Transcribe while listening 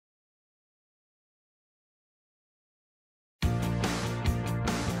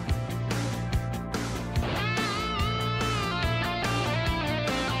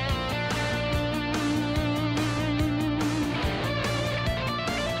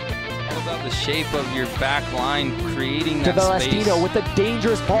out the shape of your back line, creating that space. Celestino with a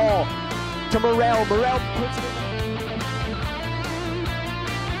dangerous ball to Morel. Morel puts it in.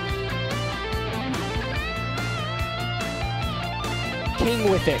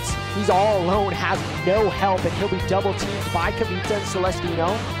 King with it. He's all alone, has no help, and he'll be double teamed by Kavita and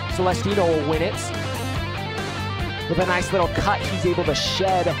Celestino. Celestino will win it. With a nice little cut, he's able to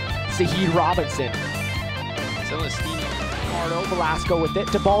shed Zahid Robinson. Celestino. Ricardo Velasco with it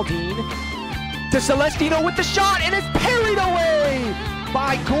to Baldine. To Celestino with the shot, and it's parried away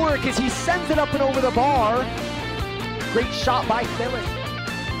by Goric as he sends it up and over the bar. Great shot by Phyllis.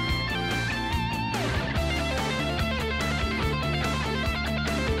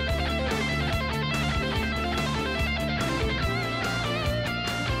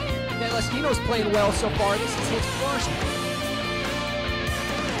 Celestino's playing well so far. This is his first.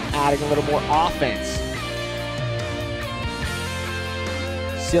 Adding a little more offense.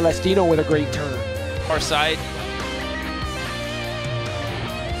 Celestino with a great turn. Far side.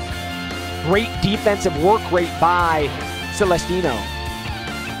 Great defensive work rate by Celestino.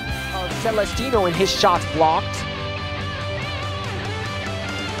 Celestino and his shots blocked.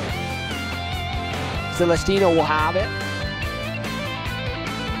 Celestino will have it.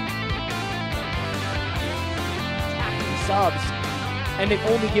 Attacking subs, and they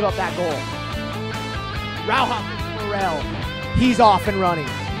only give up that goal. Rauha Morel, he's off and running.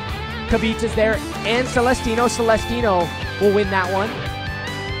 Kavita's there, and Celestino. Celestino will win that one.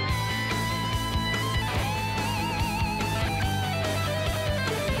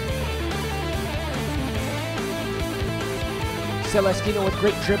 Celestino with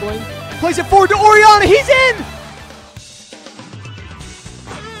great dribbling. Plays it forward to Oriana. He's in!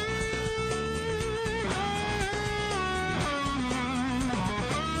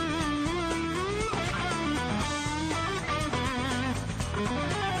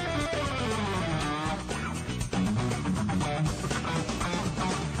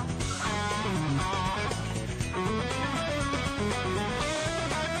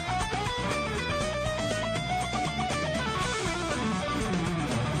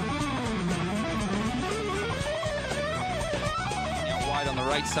 On the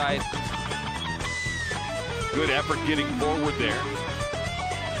right side. Good effort getting forward there.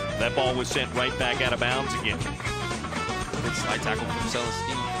 That ball was sent right back out of bounds again. Good slide tackle from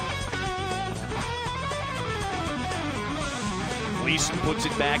Celestino. Gleason puts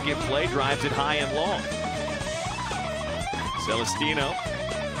it back in play, drives it high and long. Celestino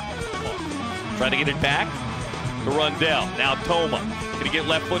trying to get it back to Rundell. Now Toma going to get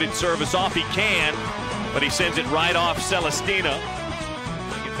left-footed service off. He can, but he sends it right off Celestino.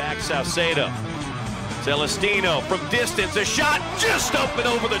 Back Saucedo. Celestino from distance, a shot just up and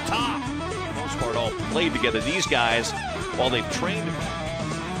over the top. For the most part, all played together. These guys, while they've trained,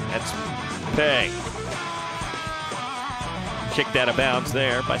 that's pay. Kicked out of bounds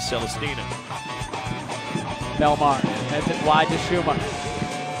there by Celestino. Belmar heads it wide to Schuma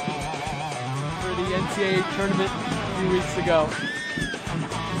for the NCAA tournament a few weeks ago.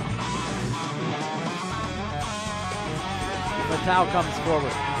 Matau comes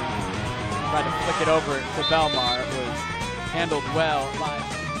forward. Tried to flick it over to Belmar. It was handled well by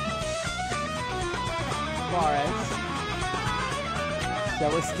Suarez.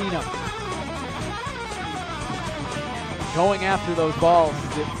 Celestino. Going after those balls.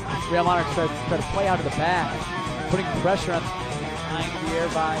 The Real Monarchs try to play out of the back. Putting pressure on behind the air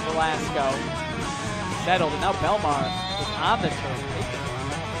by Velasco. Settled, and now Belmar is on the turn.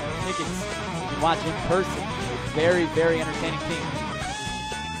 I think it's, you can watch in person. Very, very entertaining team.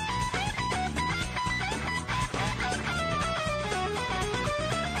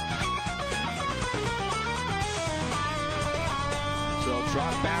 So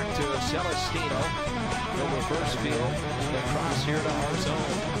drop back to Celestino. He'll reverse field. The cross here to our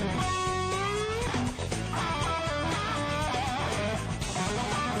zone.